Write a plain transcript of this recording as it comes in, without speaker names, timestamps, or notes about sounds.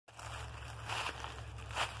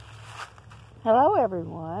Hello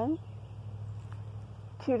everyone.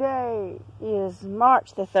 Today is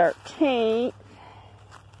March the 13th,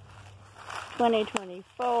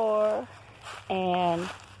 2024, and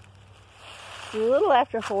it's a little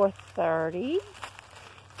after 4:30,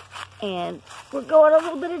 and we're going a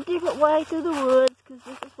little bit of a different way through the woods because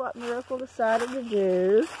this is what Miracle decided to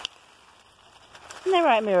do. Isn't that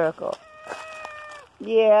right, Miracle?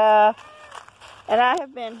 Yeah, and I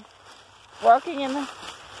have been working in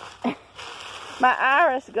my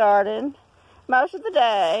iris garden most of the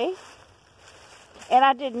day, and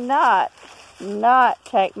I did not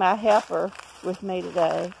take my helper with me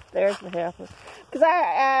today. There's the helper, because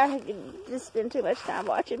I just spend too much time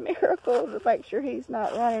watching Miracle to make sure he's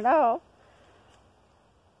not running off.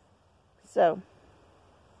 So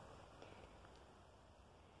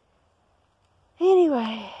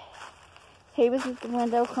anyway, he was at the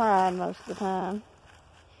window crying most of the time.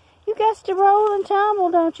 You got to roll and tumble,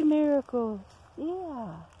 don't you, Miracle? Yeah.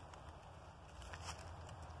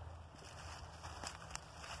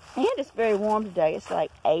 And it's very warm today. It's like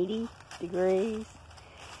 80 degrees.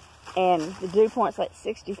 And the dew point's like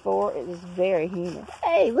 64. It is very humid.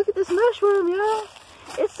 Hey, look at this mushroom, y'all.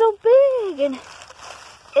 It's so big. And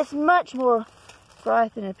it's much more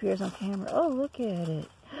bright than it appears on camera. Oh, look at it.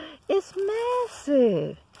 It's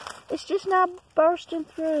massive. It's just now bursting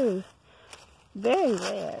through. Very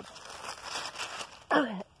red.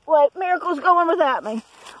 Okay. Wait, Miracle's going without me.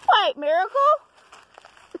 Wait, Miracle?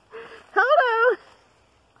 Hold on.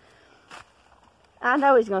 I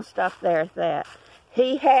know he's going to stop there at that.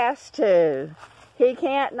 He has to. He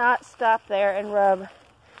can't not stop there and rub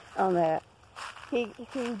on that. He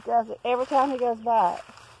does it every time he goes by.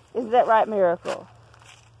 Isn't that right, Miracle?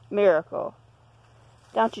 Miracle.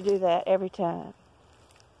 Don't you do that every time?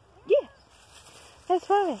 Yes. That's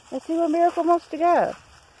right. Let's see where Miracle wants to go.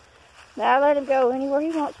 Now I let him go anywhere he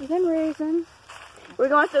wants within reason. We're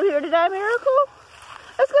going through here today, Miracle?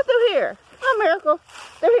 Let's go through here. Oh, Miracle.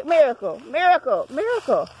 Miracle. Miracle.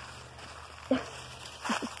 Miracle.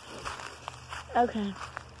 Okay.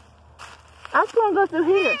 I was going to go through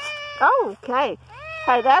here. Oh, okay.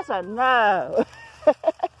 Hey, that's a no.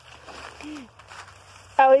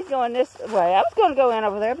 Oh, he's going this way. I was going to go in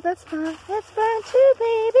over there, but that's fine. That's fine too,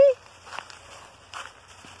 baby.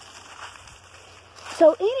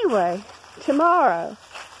 So anyway, tomorrow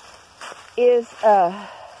is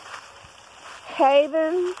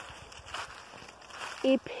Haven,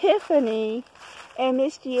 Epiphany, and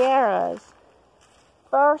Miss Tiara's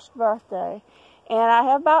first birthday. And I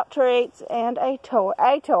have bought treats and a toy,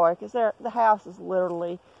 because the house is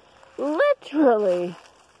literally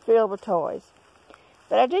filled with toys.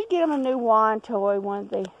 But I did get them a new wand toy, one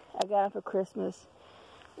I got them for Christmas,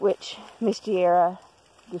 which Miss Tiara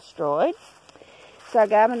destroyed. So I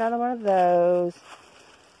got him another one of those,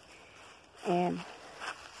 and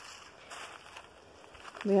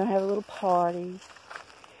we're going to have a little party.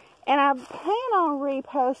 And I plan on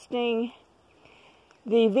reposting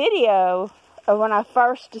the video of when I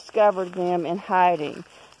first discovered them in hiding,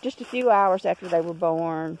 just a few hours after they were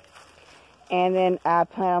born. And then I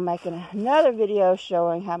plan on making another video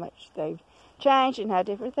showing how much they've changed and how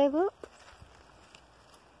different they look.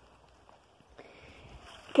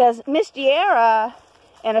 Because Miss Tiara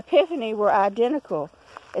and Epiphany were identical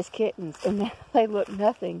as kittens, and now they look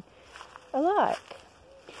nothing alike.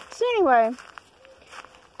 So anyway,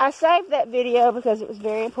 I saved that video because it was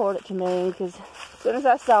very important to me, because as soon as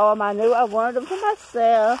I saw them, I knew I wanted them for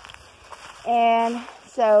myself. And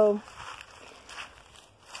so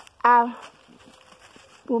I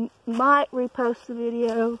might repost the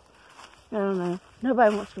video. I don't know.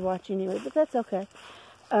 Nobody wants to watch anyway, but that's okay.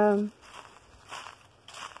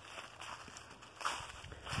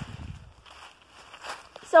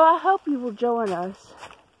 So I hope you will join us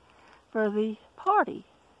for the party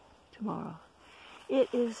tomorrow. It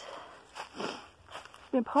is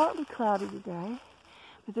been partly cloudy today,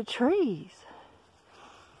 but the trees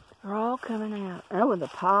are all coming out. Oh, and the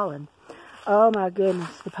pollen. Oh my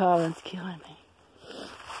goodness, the pollen's killing me.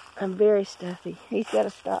 I'm very stuffy. He's got to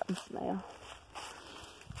stop and smell.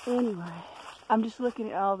 Anyway, I'm just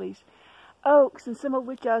looking at all these oaks, and some of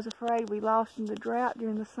which I was afraid we lost in the drought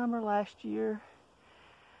during the summer last year.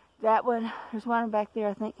 That one, there's one back there,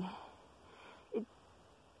 I think.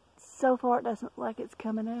 So far it doesn't look like it's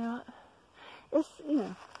coming out. It's,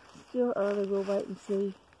 still early. We'll wait and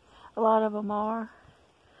see. A lot of them are.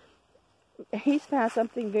 He's found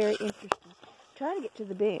something very interesting. I'm trying to get to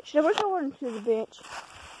the bench. Now we're going to the bench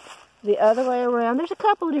the other way around. There's a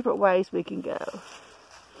couple of different ways we can go.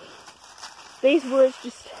 These woods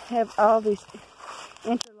just have all these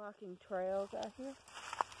interlocking trails out here.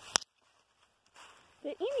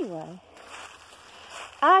 But anyway,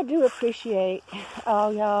 I do appreciate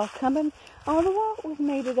all y'all coming on the walk with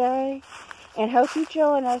me today, and hope you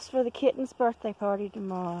join us for the kitten's birthday party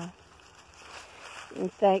tomorrow.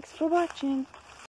 And thanks for watching.